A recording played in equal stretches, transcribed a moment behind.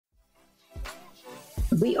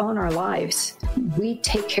we own our lives. We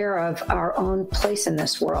take care of our own place in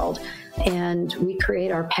this world, and we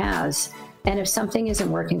create our paths. And if something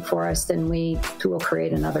isn't working for us, then we will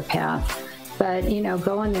create another path. But,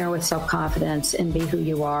 go in there with self-confidence and be who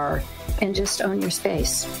you are and just own your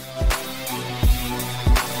space.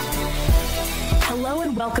 Hello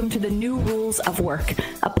and welcome to the New Rules of Work,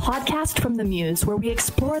 a podcast from the Muse where we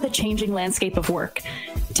explore the changing landscape of work.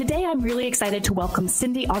 Today, I'm really excited to welcome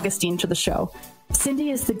Cindy Augustine to the show.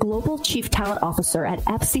 Cindy is the Global Chief Talent Officer at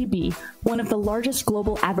FCB, one of the largest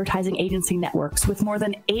global advertising agency networks with more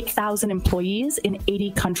than 8,000 employees in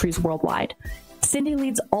 80 countries worldwide. Cindy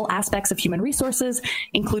leads all aspects of human resources,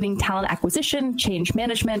 including talent acquisition, change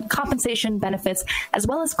management, compensation, benefits, as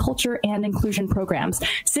well as culture and inclusion programs.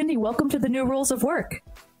 Cindy, welcome to the New Rules of Work.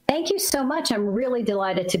 Thank you so much. I'm really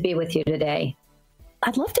delighted to be with you today.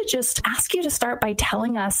 I'd love to just ask you to start by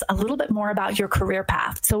telling us a little bit more about your career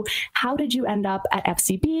path. So how did you end up at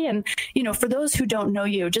FCB? And, for those who don't know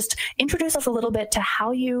you, just introduce us a little bit to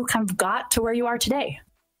how you kind of got to where you are today.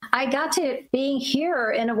 I got to being here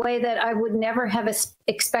in a way that I would never have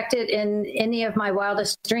expected in any of my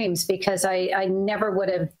wildest dreams, because I never would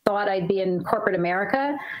have thought I'd be in corporate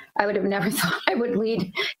America. I would have never thought I would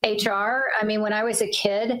lead HR. I mean, when I was a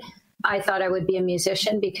kid, I thought I would be a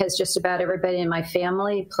musician because just about everybody in my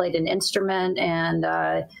family played an instrument and,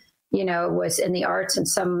 was in the arts in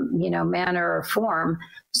some, manner or form.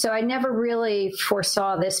 So I never really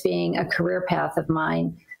foresaw this being a career path of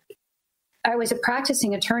mine. I was a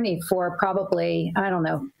practicing attorney for probably,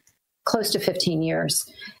 close to 15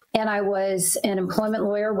 years. And I was an employment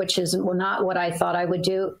lawyer, which is not what I thought I would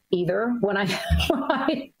do either. When I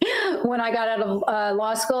got out of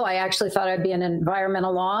law school, I actually thought I'd be in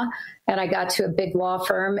environmental law. And I got to a big law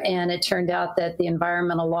firm, and it turned out that the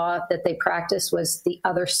environmental law that they practiced was the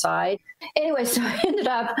other side. Anyway, so I ended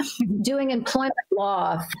up doing employment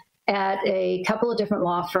law at a couple of different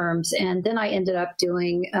law firms. And then I ended up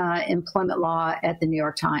doing employment law at the New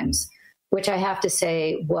York Times, which I have to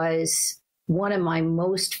say was one of my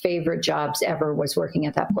most favorite jobs ever, was working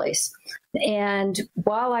at that place. And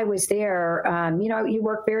while I was there, you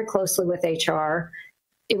work very closely with HR.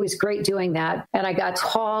 It was great doing that. And I got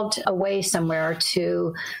called away somewhere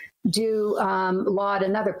to do law at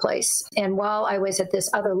another place. And while I was at this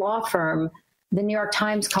other law firm, the New York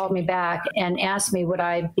Times called me back and asked me would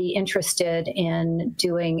I be interested in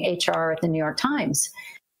doing HR at the New York Times.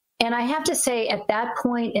 And I have to say, at that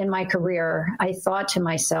point in my career, I thought to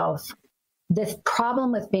myself, the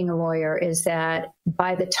problem with being a lawyer is that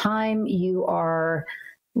by the time you are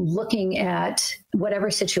looking at whatever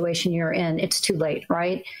situation you're in, it's too late,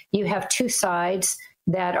 right? You have two sides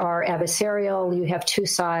that are adversarial. You have two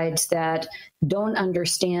sides that don't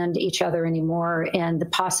understand each other anymore. And the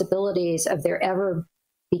possibilities of there ever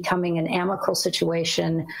becoming an amicable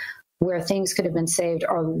situation where things could have been saved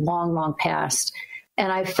are long, long past.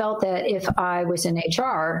 And I felt that if I was in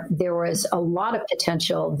HR, there was a lot of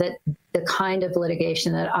potential that the kind of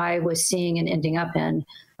litigation that I was seeing and ending up in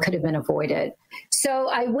could have been avoided. So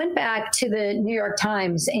I went back to the New York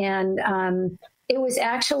Times, and it was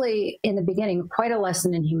actually, in the beginning, quite a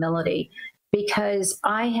lesson in humility, because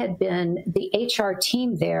I had been the HR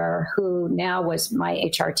team there, who now was my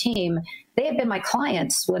HR team. They had been my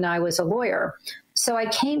clients when I was a lawyer. So I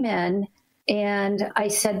came in and I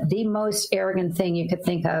said the most arrogant thing you could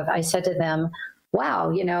think of. I said to them,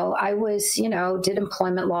 wow, I was, did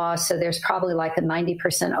employment law. So there's probably like a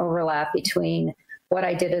 90% overlap between what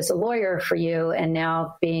I did as a lawyer for you and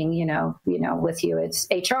now being, with you, it's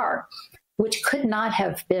HR, which could not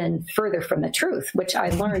have been further from the truth, which I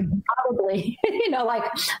learned probably,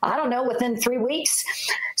 within 3 weeks.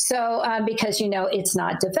 So, because, it's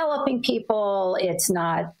not developing people, it's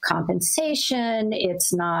not compensation,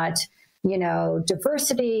 it's not,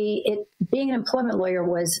 diversity. Being an employment lawyer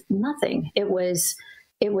was nothing. It was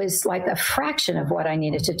like a fraction of what I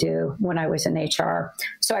needed to do when I was in HR.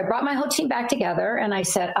 So I brought my whole team back together and I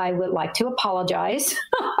said, I would like to apologize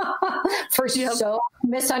for so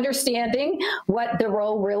misunderstanding what the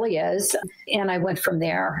role really is. And I went from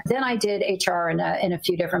there. Then I did HR in a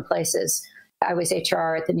few different places. I was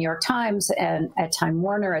HR at the New York Times and at Time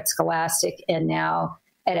Warner, at Scholastic, and now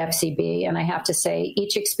at FCB. And I have to say,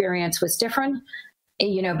 each experience was different,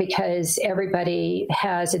 because everybody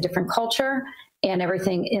has a different culture and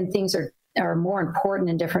things are more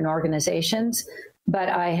important in different organizations. But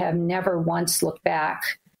I have never once looked back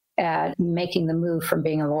at making the move from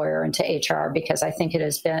being a lawyer into HR, because I think it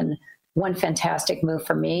has been one fantastic move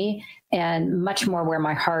for me, and much more where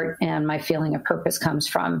my heart and my feeling of purpose comes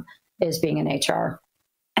from is being in HR.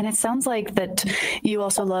 And it sounds like that you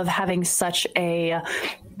also love having such a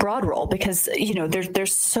broad role because,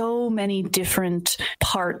 there's so many different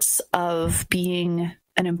parts of being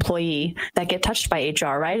an employee that get touched by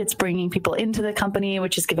HR, right? It's bringing people into the company,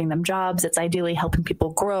 which is giving them jobs. It's ideally helping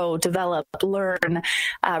people grow, develop, learn,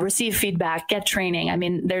 receive feedback, get training. I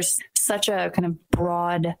mean, there's such a kind of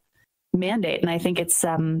broad mandate. And I think it's,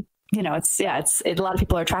 a lot of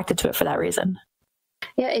people are attracted to it for that reason.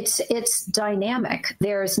 Yeah, it's dynamic.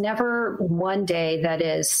 There's never one day that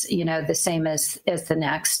is, the same as the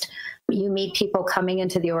next. You meet people coming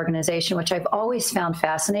into the organization, which I've always found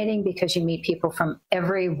fascinating because you meet people from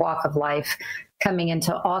every walk of life coming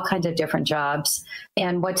into all kinds of different jobs.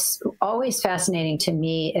 And what's always fascinating to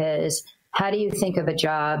me is how do you think of a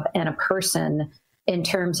job and a person in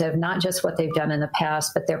terms of not just what they've done in the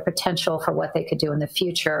past, but their potential for what they could do in the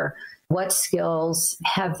future? What skills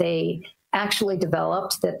have they actually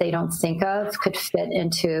developed that they don't think of could fit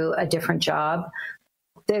into a different job?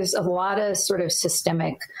 There's a lot of sort of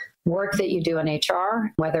systemic work that you do in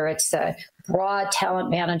HR, whether it's the broad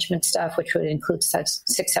talent management stuff, which would include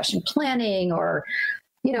succession planning or,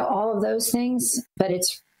 all of those things. But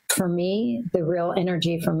it's, for me, the real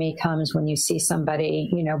energy for me comes when you see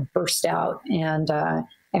somebody, burst out and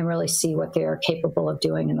really see what they're capable of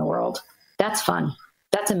doing in the world. That's fun.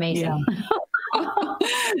 That's amazing. Yeah.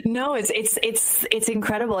 No, it's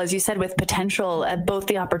incredible, as you said, with potential, both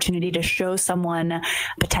the opportunity to show someone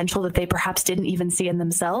potential that they perhaps didn't even see in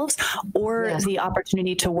themselves, or the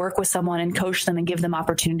opportunity to work with someone and coach them and give them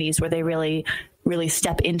opportunities where they really, really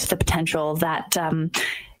step into the potential that,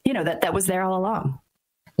 that was there all along.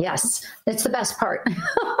 Yes, it's the best part.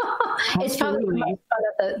 It's probably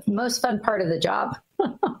the most fun part of the job.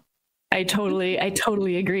 I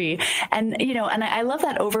totally agree. And, and I love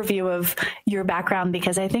that overview of your background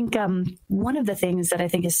because I think one of the things that I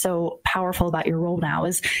think is so powerful about your role now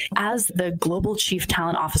is as the Global Chief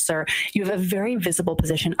Talent Officer, you have a very visible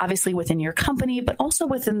position, obviously within your company, but also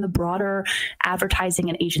within the broader advertising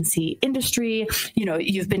and agency industry.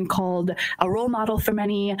 You've been called a role model for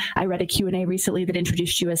many. I read a Q&A recently that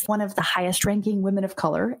introduced you as one of the highest ranking women of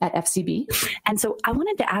color at FCB. And so I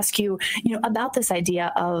wanted to ask you, about this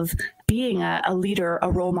idea of being a leader,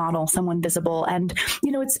 a role model, someone visible. And,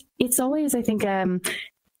 it's always, I think, a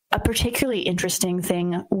particularly interesting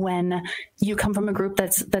thing when you come from a group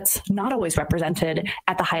that's not always represented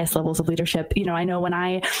at the highest levels of leadership. I know when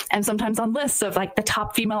I am sometimes on lists of like the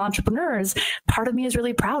top female entrepreneurs, part of me is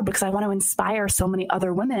really proud because I want to inspire so many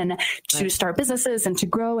other women to start businesses and to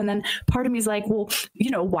grow. And then part of me is like, well,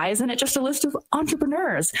 why isn't it just a list of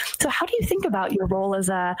entrepreneurs? So how do you think about your role as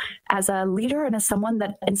a leader and as someone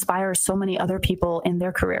that inspires so many other people in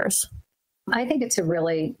their careers? I think it's a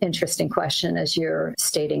really interesting question as you're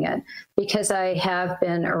stating it, because I have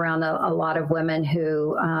been around a lot of women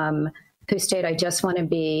who state, I just want to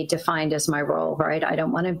be defined as my role, right? I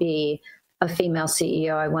don't want to be a female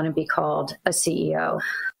CEO. I want to be called a CEO.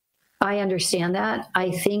 I understand that.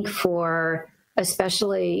 I think for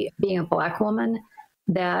especially being a Black woman,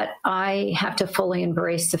 that I have to fully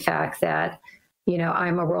embrace the fact that,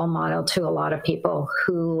 I'm a role model to a lot of people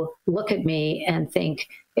who look at me and think,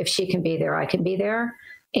 if she can be there, I can be there.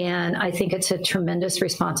 And I think it's a tremendous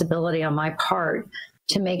responsibility on my part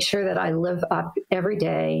to make sure that I live up every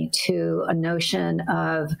day to a notion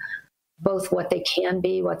of both what they can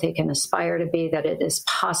be, what they can aspire to be, that it is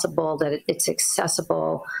possible, that it's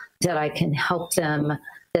accessible, that I can help them,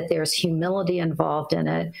 that there's humility involved in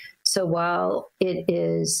it. So while it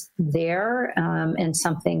is there and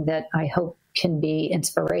something that I hope can be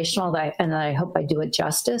inspirational, and that I hope I do it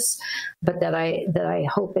justice, but that I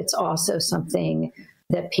hope it's also something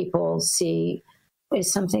that people see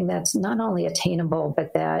is something that's not only attainable,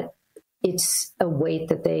 but that it's a weight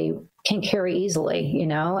that they can carry easily,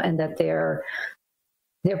 and that they're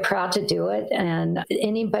proud to do it. And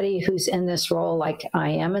anybody who's in this role like I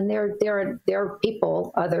am, and there are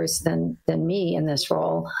people, others than me in this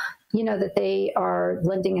role, that they are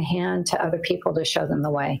lending a hand to other people to show them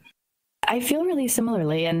the way. I feel really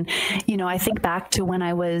similarly. And, I think back to when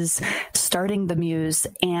I was starting the Muse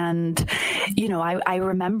and, I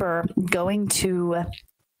remember going to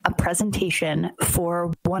a presentation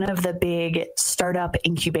for one of the big startup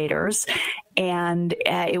incubators. And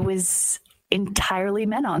it was entirely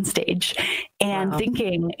men on stage, and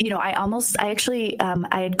thinking, I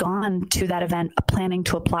had gone to that event planning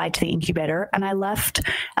to apply to the incubator, and I left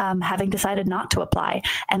having decided not to apply.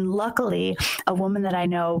 And luckily, a woman that I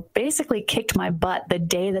know basically kicked my butt the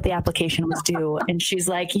day that the application was due. And she's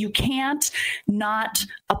like, you can't not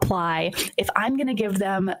apply. If I'm going to give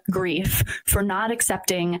them grief for not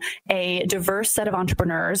accepting a diverse set of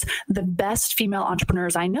entrepreneurs, the best female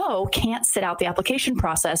entrepreneurs I know can't sit out the application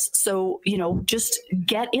process. So, just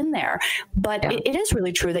get in there. But it is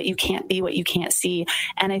really true that you can't be what you can't see.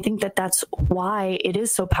 And I think that that's why it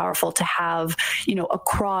is so powerful to have,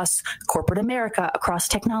 across corporate America, across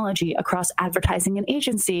technology, across advertising and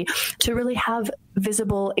agency, to really have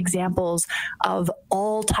visible examples of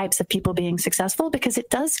all types of people being successful, because it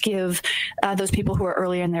does give those people who are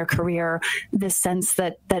earlier in their career this sense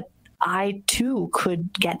that I too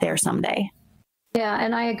could get there someday. Yeah,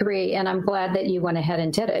 and I agree. And I'm glad that you went ahead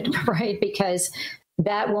and did it, right? Because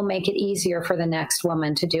that will make it easier for the next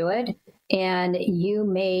woman to do it. And you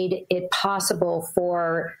made it possible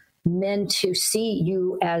for men to see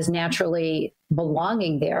you as naturally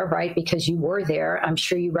belonging there, right? Because you were there. I'm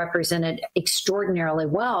sure you represented extraordinarily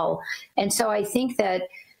well. And so I think that,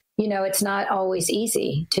 it's not always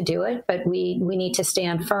easy to do it, but we need to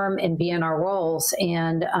stand firm and be in our roles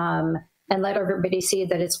and let everybody see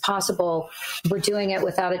that it's possible. We're doing it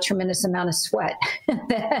without a tremendous amount of sweat,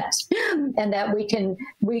 and that we can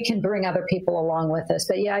bring other people along with us.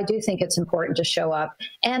 But yeah, I do think it's important to show up,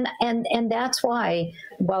 and that's why,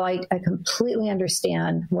 while I completely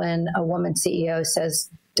understand when a woman CEO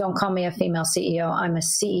says, "Don't call me a female CEO, I'm a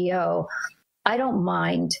CEO," I don't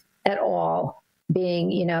mind at all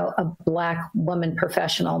being, a Black woman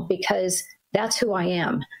professional, because that's who I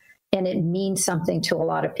am. And it means something to a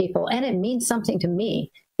lot of people. And it means something to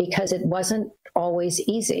me, because it wasn't always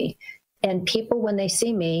easy. And people, when they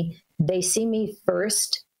see me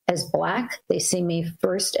first as Black. They see me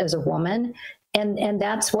first as a woman. And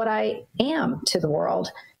that's what I am to the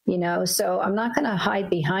world, So I'm not going to hide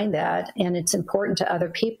behind that. And it's important to other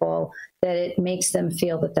people that it makes them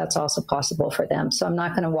feel that that's also possible for them. So I'm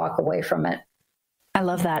not going to walk away from it. I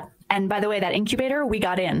love that. And by the way, that incubator, we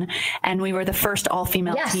got in, and we were the first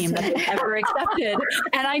all-female team that ever accepted.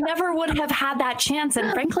 And I never would have had that chance.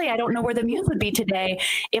 And frankly, I don't know where the Muse would be today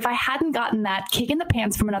if I hadn't gotten that kick in the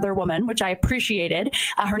pants from another woman, which I appreciated.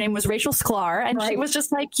 Her name was Rachel Sklar, and she was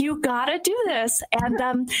just like, "You gotta do this."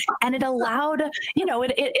 And it allowed,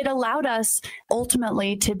 it allowed us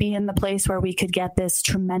ultimately to be in the place where we could get this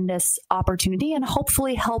tremendous opportunity and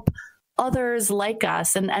hopefully help others like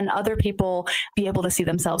us and other people be able to see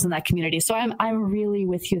themselves in that community. So I'm really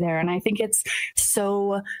with you there. And I think it's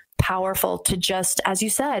so powerful to just, as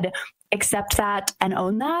you said, accept that and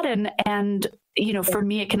own that. And for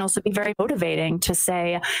me, it can also be very motivating to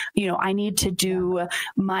say, I need to do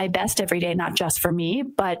my best every day, not just for me,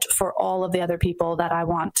 but for all of the other people that I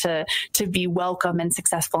want to be welcome and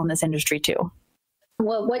successful in this industry too.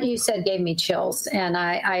 Well, what you said gave me chills, and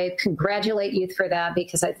I congratulate you for that,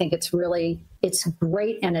 because I think it's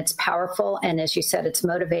great and it's powerful. And as you said, it's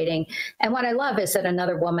motivating. And what I love is that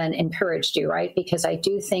another woman encouraged you, right? Because I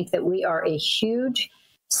do think that we are a huge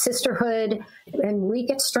sisterhood and we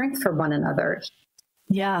get strength from one another.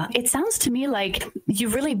 Yeah, it sounds to me like you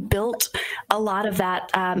really built a lot of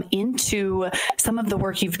that into some of the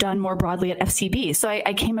work you've done more broadly at FCB. So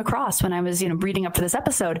I came across, when I was reading up for this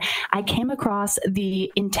episode, I came across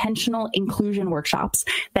the intentional inclusion workshops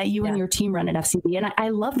that you and your team run at FCB. And I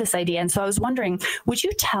love this idea. And so I was wondering, would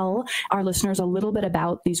you tell our listeners a little bit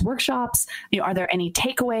about these workshops? Are there any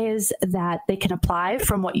takeaways that they can apply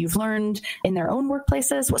from what you've learned in their own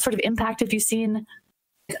workplaces? What sort of impact have you seen?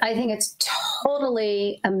 I think it's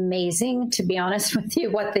totally amazing, to be honest with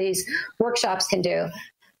you, what these workshops can do.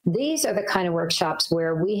 These are the kind of workshops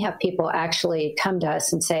where we have people actually come to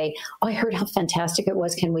us and say, "Oh, I heard how fantastic it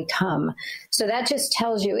was. Can we come?" So that just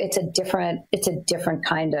tells you it's a different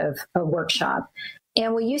kind of a workshop.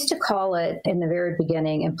 And we used to call it, in the very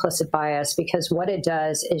beginning, implicit bias, because what it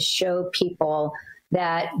does is show people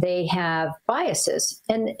that they have biases,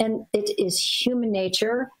 and it is human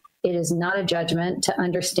nature. It is not a judgment to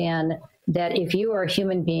understand that if you are a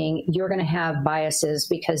human being, you're going to have biases,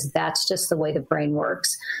 because that's just the way the brain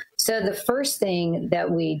works. So the first thing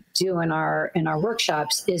that we do in our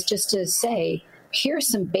workshops is just to say, here's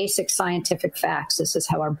some basic scientific facts. This is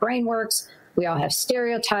how our brain works. We all have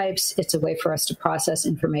stereotypes. It's a way for us to process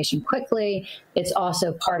information quickly. It's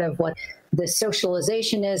also part of what the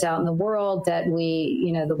socialization is out in the world, that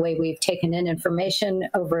we, the way we've taken in information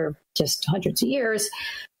over just hundreds of years,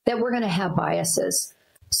 that we're going to have biases.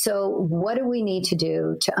 So what do we need to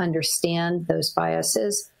do to understand those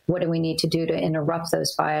biases? What do we need to do to interrupt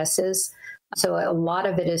those biases? So a lot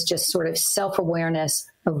of it is just sort of self-awareness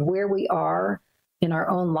of where we are in our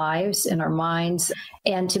own lives, in our minds,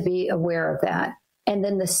 and to be aware of that. And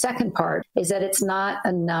then the second part is that it's not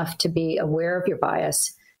enough to be aware of your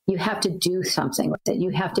bias. You have to do something with it. You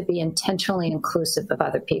have to be intentionally inclusive of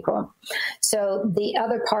other people. So the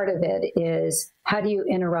other part of it is, how do you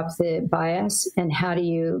interrupt the bias, and how do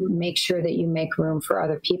you make sure that you make room for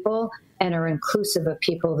other people and are inclusive of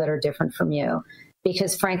people that are different from you?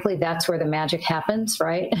 Because frankly, that's where the magic happens,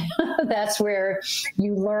 right? That's where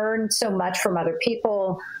you learn so much from other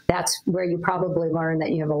people. That's where you probably learn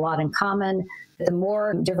that you have a lot in common. The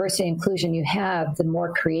more diversity and inclusion you have, the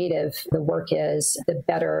more creative the work is, the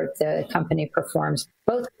better the company performs,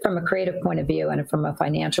 both from a creative point of view and from a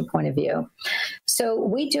financial point of view. So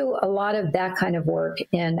we do a lot of that kind of work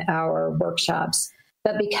in our workshops.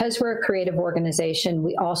 But because we're a creative organization,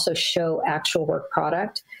 we also show actual work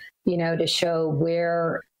product, to show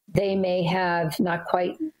where they may have not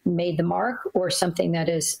quite made the mark, or something that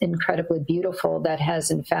is incredibly beautiful that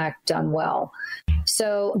has in fact done well.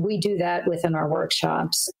 So we do that within our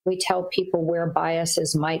workshops. We tell people where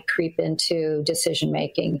biases might creep into decision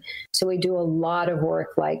making. So we do a lot of work,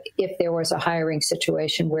 like if there was a hiring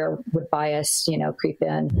situation, where would bias, creep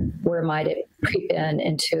in? Where might it creep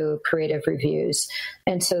into creative reviews?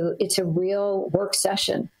 And so it's a real work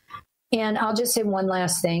session. And I'll just say one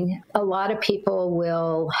last thing. A lot of people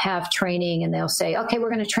will have training and they'll say, okay,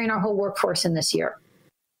 we're going to train our whole workforce in this year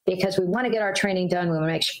because we want to get our training done. We want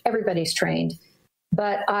to make sure everybody's trained.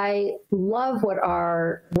 But I love what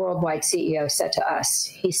our worldwide CEO said to us.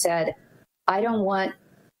 He said, I don't want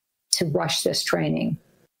to rush this training.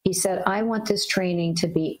 He said, I want this training to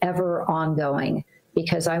be ever ongoing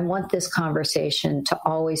because I want this conversation to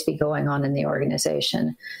always be going on in the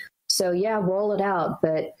organization. So yeah, roll it out,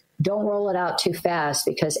 but don't roll it out too fast,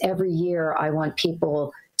 because every year I want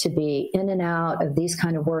people to be in and out of these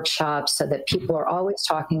kind of workshops so that people are always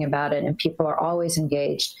talking about it and people are always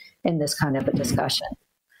engaged in this kind of a discussion.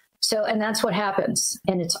 So, and that's what happens.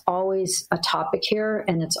 And it's always a topic here,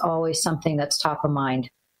 and it's always something that's top of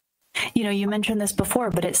mind. You mentioned this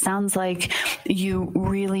before, but it sounds like you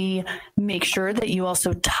really make sure that you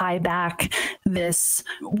also tie back this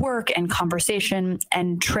work and conversation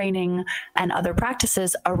and training and other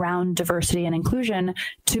practices around diversity and inclusion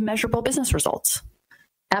to measurable business results.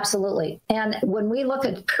 Absolutely. And when we look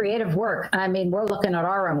at creative work, we're looking at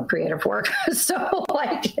our own creative work. So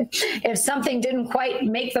if something didn't quite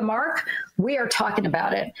make the mark, we are talking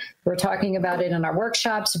about it. We're talking about it in our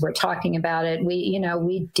workshops. We're talking about it. We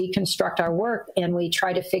deconstruct our work and we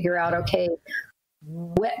try to figure out, okay,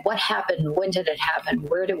 what happened? When did it happen?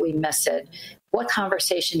 Where did we miss it? What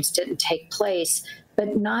conversations didn't take place?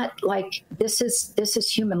 But not like this is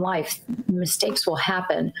human life. Mistakes will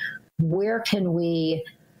happen. What can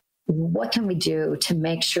we do to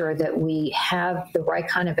make sure that we have the right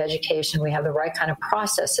kind of education, we have the right kind of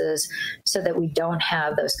processes so that we don't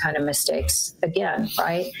have those kind of mistakes again,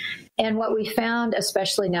 right? And what we found,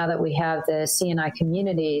 especially now that we have the C&I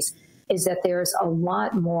communities, is that there's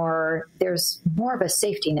more of a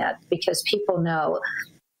safety net, because people know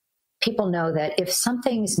that if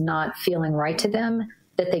something's not feeling right to them,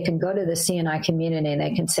 that they can go to the C&I community and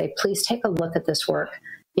they can say, please take a look at this work,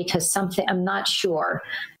 because I'm not sure.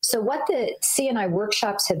 So what the C&I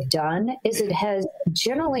workshops have done is it has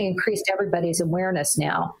generally increased everybody's awareness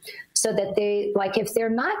now, so that if they're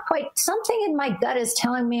not quite, something in my gut is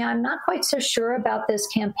telling me I'm not quite so sure about this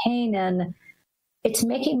campaign and it's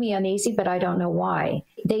making me uneasy, but I don't know why.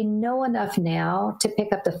 They know enough now to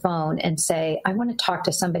pick up the phone and say, I want to talk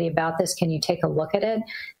to somebody about this. Can you take a look at it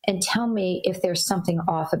and tell me if there's something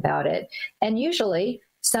off about it? And usually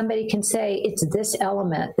somebody can say, it's this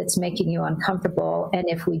element that's making you uncomfortable, and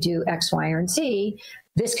if we do X, Y, or Z,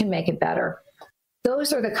 this can make it better.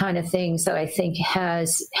 Those are the kind of things that I think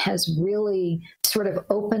has really sort of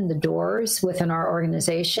opened the doors within our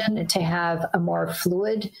organization to have a more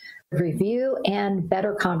fluid review and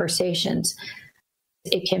better conversations.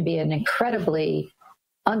 It can be an incredibly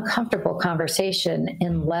uncomfortable conversation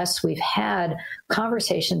unless we've had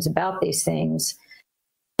conversations about these things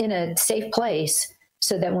in a safe place,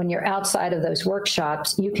 so that when you're outside of those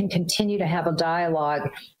workshops, you can continue to have a dialogue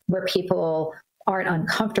where people aren't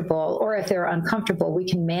uncomfortable, or if they're uncomfortable, we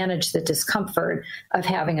can manage the discomfort of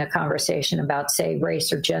having a conversation about, say,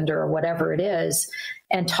 race or gender or whatever it is,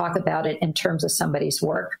 and talk about it in terms of somebody's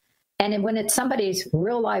work. And when it's somebody's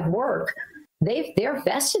real life work, they're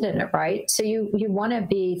vested in it, right? So you want to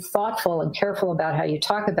be thoughtful and careful about how you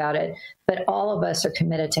talk about it, but all of us are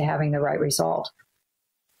committed to having the right result.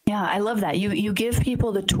 Yeah, I love that. You give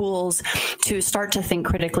people the tools to start to think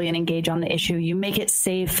critically and engage on the issue. You make it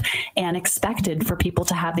safe and expected for people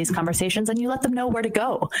to have these conversations, and you let them know where to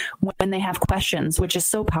go when they have questions, which is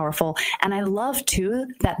so powerful. And I love too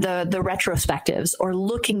that the retrospectives, or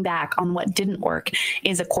looking back on what didn't work,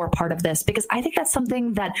 is a core part of this, because I think that's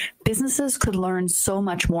something that businesses could learn so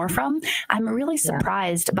much more from. I'm really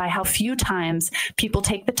surprised by how few times people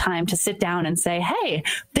take the time to sit down and say, hey,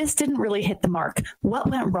 this didn't really hit the mark. What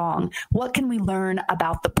went wrong? What can we learn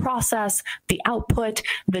about the process, the output,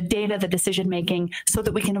 the data, the decision making, so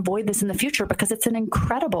that we can avoid this in the future? Because it's an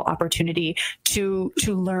incredible opportunity to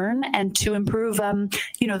learn and to improve,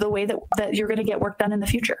 the way that you're going to get work done in the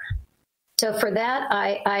future. So for that,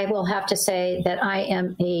 I will have to say that I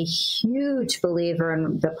am a huge believer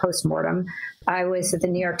in the postmortem. I was at the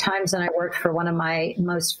New York Times and I worked for one of my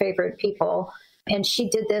most favorite people. And she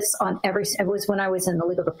did this on it was when I was in the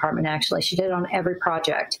legal department, actually. She did it on every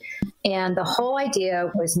project. And the whole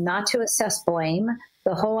idea was not to assess blame.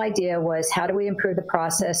 The whole idea was, how do we improve the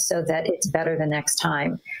process so that it's better the next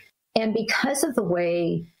time? And because of the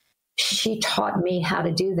way she taught me how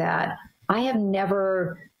to do that, I've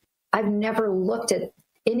never looked at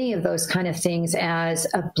any of those kind of things as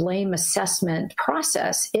a blame assessment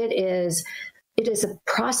process. It is a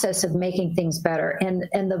process of making things better. And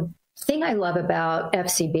the thing I love about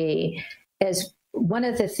FCB is, one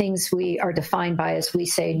of the things we are defined by is we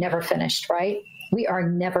say never finished, right? We are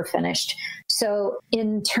never finished. So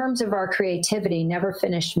in terms of our creativity, never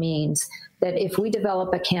finished means that if we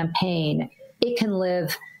develop a campaign, it can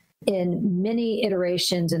live in many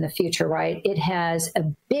iterations in the future, right? It has a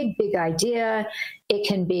big, big idea. It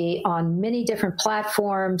can be on many different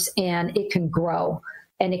platforms, and it can grow.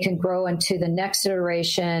 And it can grow into the next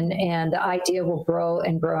iteration, and the idea will grow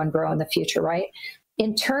and grow and grow in the future, right?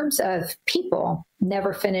 In terms of people,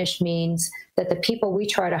 never finished means that the people we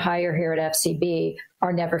try to hire here at FCB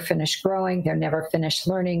are never finished growing. They're never finished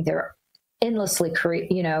learning. They're endlessly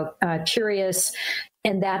curious,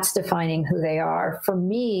 and that's defining who they are. For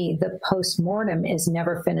me, the postmortem is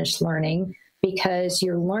never finished learning, because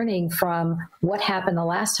you're learning from what happened the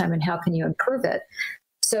last time and how can you improve it.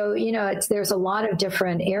 So, there's a lot of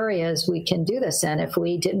different areas we can do this in. If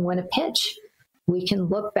we didn't win a pitch, we can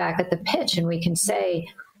look back at the pitch and we can say,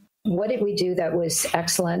 what did we do that was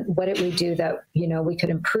excellent? What did we do that, we could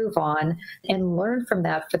improve on, and learn from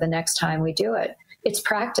that for the next time we do it? It's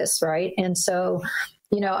practice, right? And so,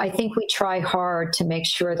 I think we try hard to make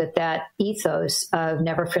sure that ethos of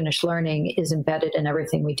never finished learning is embedded in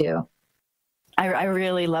everything we do. I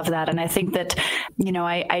really love that. And I think that,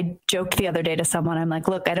 I joked the other day to someone, I'm like,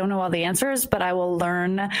 look, I don't know all the answers, but I will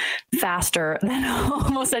learn faster than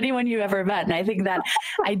almost anyone you ever met. And I think that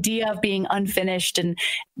idea of being unfinished and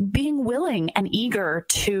being willing and eager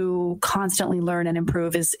to constantly learn and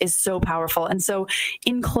improve is so powerful. And so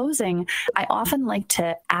in closing, I often like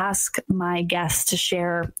to ask my guests to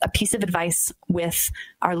share a piece of advice with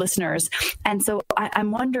our listeners. And so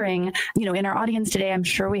I'm wondering, in our audience today, I'm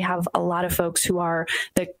sure we have a lot of folks who are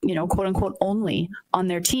the, quote unquote, only on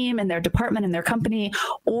their team and their department and their company,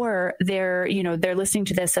 or they're listening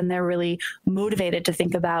to this and they're really motivated to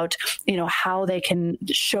think about, how they can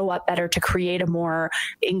show up better to create a more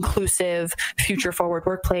inclusive, future forward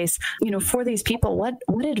workplace. For these people,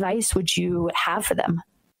 what advice would you have for them?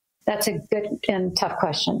 That's a good and tough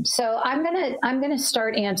question. So I'm gonna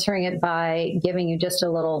start answering it by giving you just a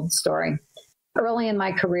little story. Early in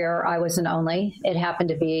my career, I was an only. It happened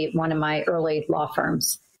to be one of my early law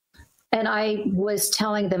firms. And I was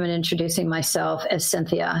telling them and introducing myself as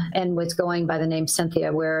Cynthia, and was going by the name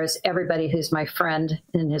Cynthia, whereas everybody who's my friend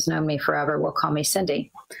and has known me forever will call me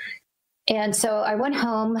Cindy. And so I went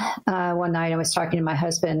home one night. I was talking to my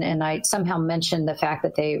husband, and I somehow mentioned the fact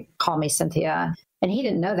that they call me Cynthia. And he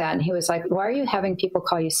didn't know that. And he was like, why are you having people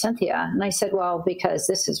call you Cynthia? And I said, well, because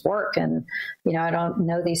this is work. And, I don't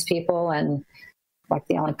know these people. And like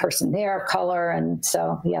the only person there of color. And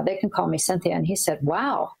so, yeah, they can call me Cynthia. And he said,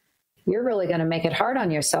 wow, you're really going to make it hard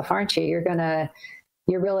on yourself, aren't you?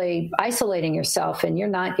 You're really isolating yourself, and you're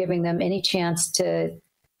not giving them any chance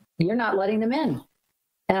you're not letting them in.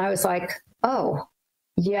 And I was like, oh,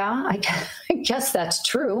 yeah, I guess that's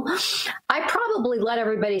true. I probably let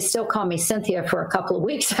everybody still call me Cynthia for a couple of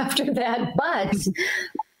weeks after that. But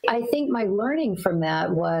I think my learning from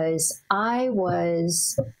that was I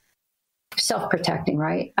was self-protecting,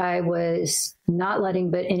 right? I was not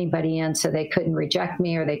letting anybody in so they couldn't reject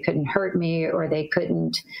me, or they couldn't hurt me, or they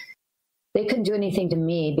couldn't do anything to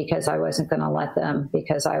me, because I wasn't going to let them,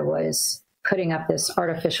 because I was putting up this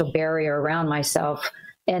artificial barrier around myself.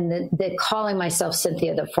 And the calling myself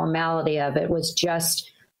Cynthia, the formality of it was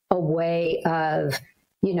just a way of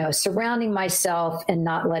surrounding myself and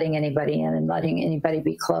not letting anybody in and letting anybody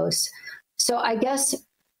be close. So I guess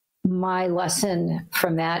my lesson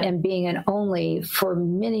from that, and being an only for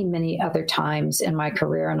many, many other times in my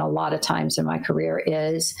career and a lot of times in my career,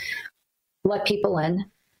 is let people in,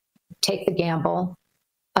 take the gamble,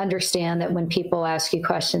 understand that when people ask you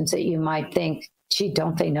questions that you might think, gee,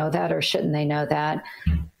 don't they know that, or shouldn't they know that?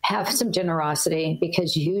 Have some generosity,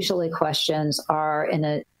 because usually questions are in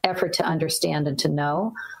an effort to understand and to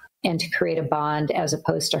know and to create a bond as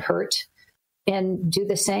opposed to hurt. And do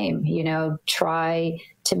the same, try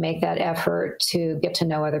to make that effort to get to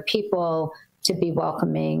know other people, to be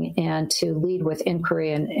welcoming, and to lead with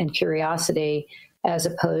inquiry and curiosity, as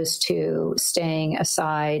opposed to staying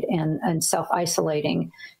aside and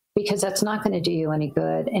self-isolating, because that's not going to do you any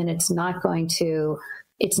good. And it's not going to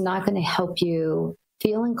help you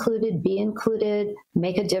feel included, be included,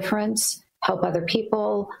 make a difference, help other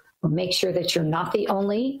people, make sure that you're not the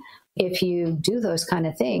only if you do those kind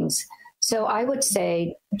of things. So I would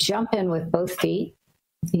say jump in with both feet,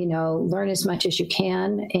 learn as much as you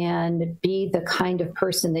can, and be the kind of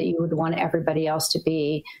person that you would want everybody else to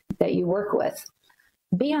be that you work with.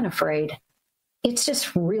 Be unafraid. It's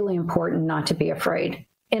just really important not to be afraid.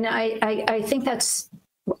 And I think that's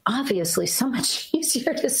obviously so much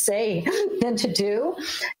easier to say than to do,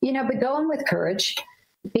 but go in with courage,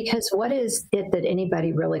 because what is it that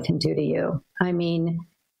anybody really can do to you? I mean,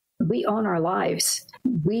 we own our lives.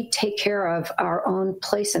 We take care of our own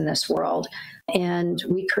place in this world, and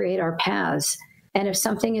we create our paths. And if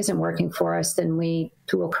something isn't working for us, then we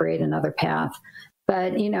will create another path.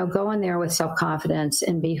 But, go in there with self-confidence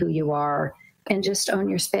and be who you are, and just own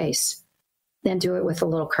your space. Then do it with a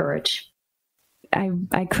little courage.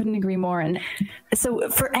 I couldn't agree more. And so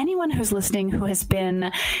for anyone who's listening who has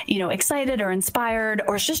been, excited or inspired,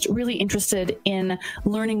 or is just really interested in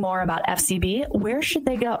learning more about FCB, where should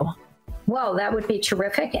they go? Well, that would be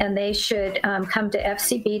terrific. And they should come to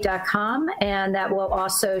fcb.com, and that will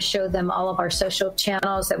also show them all of our social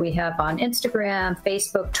channels that we have on Instagram,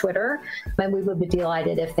 Facebook, Twitter. And we would be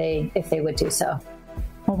delighted if they would do so.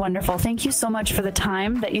 Well, wonderful. Thank you so much for the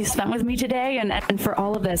time that you spent with me today and for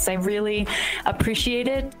all of this. I really appreciate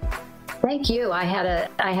it. Thank you. I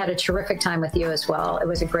had a terrific time with you as well. It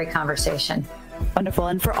was a great conversation. Wonderful.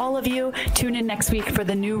 And for all of you, tune in next week for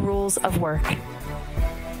the new rules of work.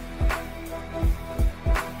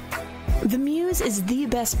 The Muse is the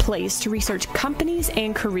best place to research companies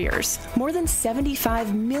and careers. More than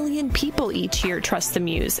 75 million people each year trust the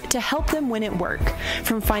Muse to help them win at work,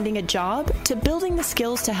 from finding a job to building the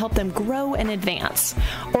skills to help them grow and advance.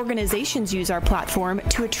 Organizations use our platform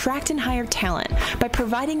to attract and hire talent by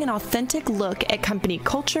providing an authentic look at company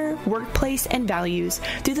culture, workplace, and values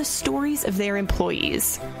through the stories of their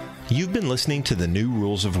employees. You've been listening to The New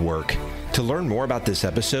Rules of Work. To learn more about this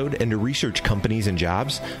episode and to research companies and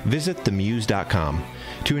jobs, visit themuse.com.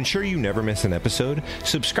 To ensure you never miss an episode,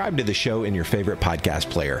 subscribe to the show in your favorite podcast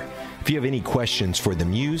player. If you have any questions for The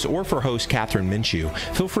Muse or for host Kathryn Minshew,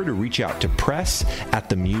 feel free to reach out to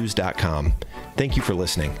press@themuse.com. Thank you for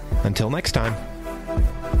listening. Until next time.